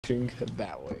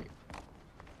that way.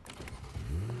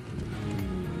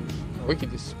 We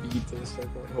can just speed to the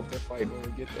circle and hope they're fighting when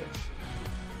we get there.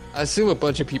 I assume a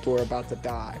bunch of people are about to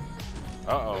die.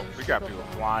 Uh-oh, we got people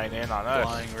flying in on us.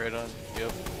 Flying right on.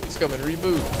 Yep. It's coming,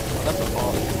 reboot. Oh, that's a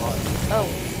bot. Oh.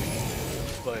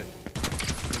 But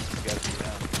we gotta be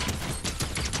down.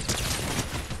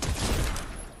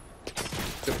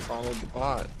 Should have followed the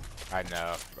bot. I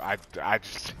know. I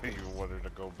just didn't even want her to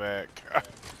go back.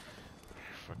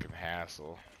 Fucking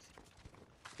hassle.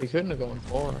 They couldn't have gone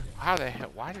far. How the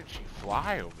hell? Why did she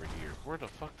fly over here? Where the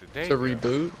fuck did they To go?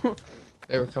 reboot?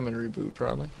 They were coming reboot,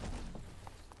 probably.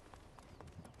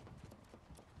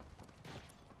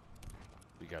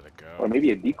 We gotta go. Or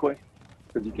maybe a decoy,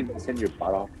 because you can send your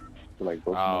bot off to like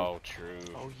both. Oh, true.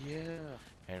 Oh yeah.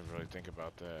 I didn't really think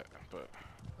about that, but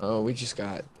Oh, we just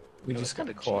got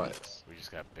Kinda caught. genius. we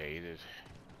just got baited.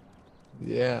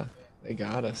 Yeah, they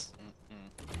got us.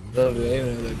 Little did they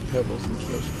know that Pebbles and Kish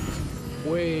was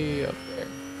way up there.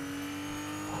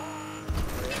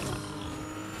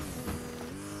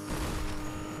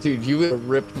 Dude, you would have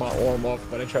ripped my arm off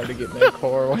when I tried to get in that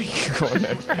car while you were going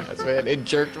that fast, man. It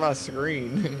jerked my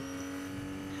screen.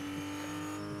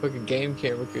 Fucking game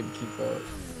camera couldn't keep up.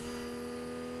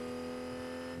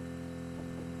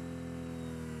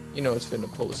 You know it's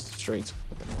finna pull us straight.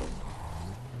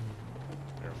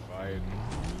 They're fighting.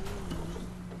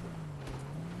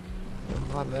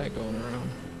 A lot of that going around.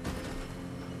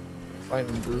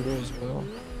 Fighting brutal as well.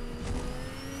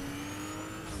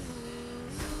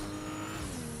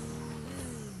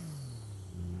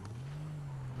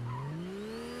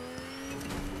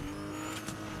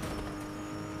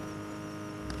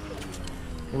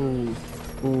 Ooh,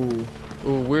 ooh,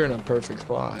 ooh, we're in a perfect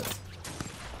spot.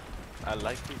 I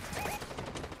like it.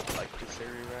 I like this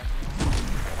area right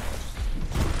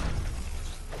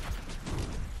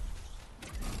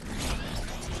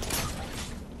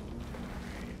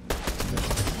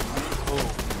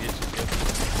Oh, it's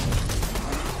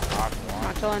Knock one.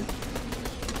 Knocked one.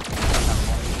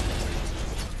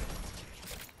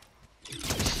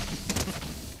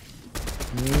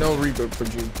 No reboot for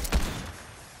Jude.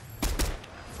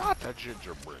 Not that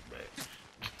gingerbread man.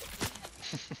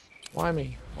 Why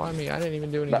me? Why me? I didn't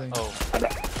even do anything. Oh,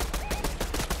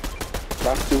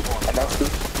 Knock two. I knocked two.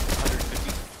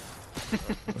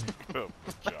 150. Oh,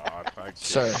 John, I can't.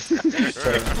 Sir,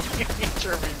 sir.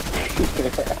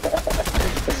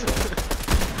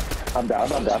 I'm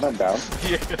down. I'm down. I'm down.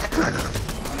 Yeah.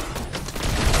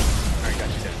 Alright, got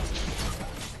you down.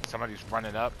 Somebody's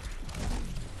running up.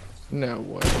 No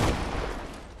way.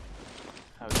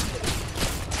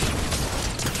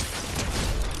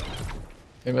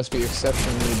 They must be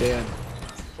exceptionally dead.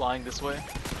 Flying this way.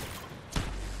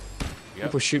 Yep.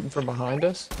 People shooting from behind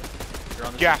us? You're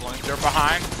on the Yeah, zip line. they're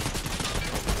behind.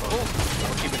 Oh,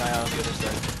 I'll keep an eye out on the other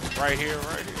side. Right here,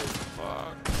 right here.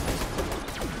 Fuck.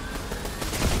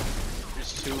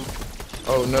 There's two.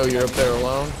 Oh no, you're up there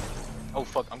alone? Oh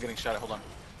fuck, I'm getting shot at. Hold on.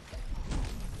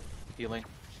 Healing.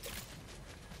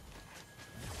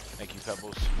 Thank you,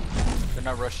 Pebbles. They're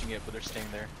not rushing it, but they're staying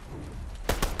there.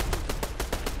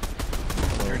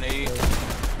 Grenade.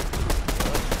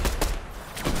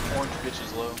 Orange bitch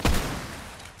is low.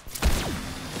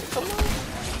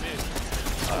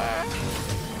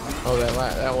 Oh,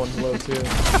 that one's low too. It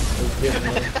was getting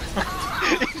low.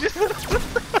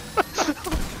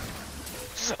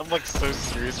 I'm like so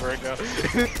serious right now.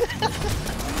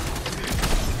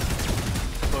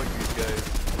 Fuck these guys.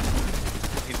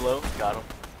 He's low. Got him.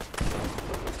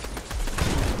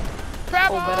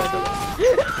 Oh, better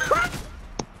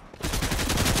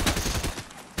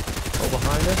Oh,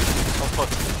 behind us? Oh fuck.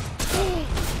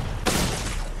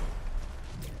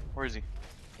 Where is he?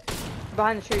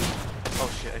 Behind the tree. Oh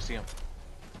shit, I see him.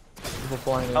 People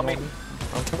flying in Coming. on me.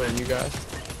 I'm covering you guys.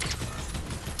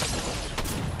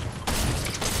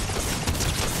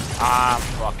 I'm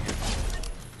fucking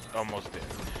almost dead.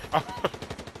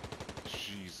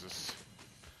 Jesus.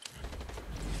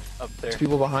 Up there.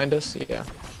 People behind us? Yeah.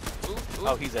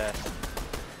 Oh, he's ass.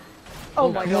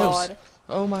 Oh my close. god.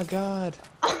 Oh my god.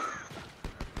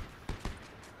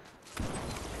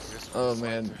 This Oh one's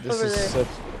man, like- this Over is there. such.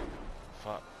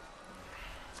 Fuck.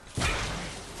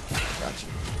 Gotcha.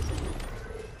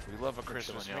 We love a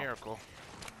Christmas one, y'all. miracle.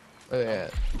 Where they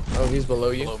at? Oh, he's below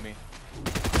you? Below me.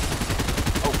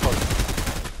 Oh fuck.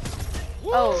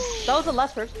 Oh, that was the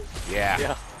last person? Yeah.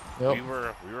 Yeah. Yep. We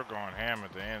were going ham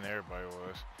at the end. Everybody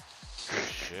was. Good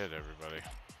shit, everybody.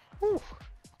 Whew.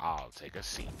 I'll take a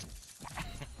seat.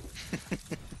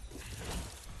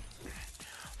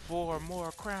 4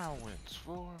 more crown wins.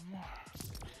 4 more.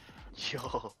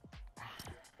 Yo.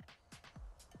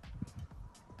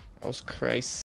 Oh Christ.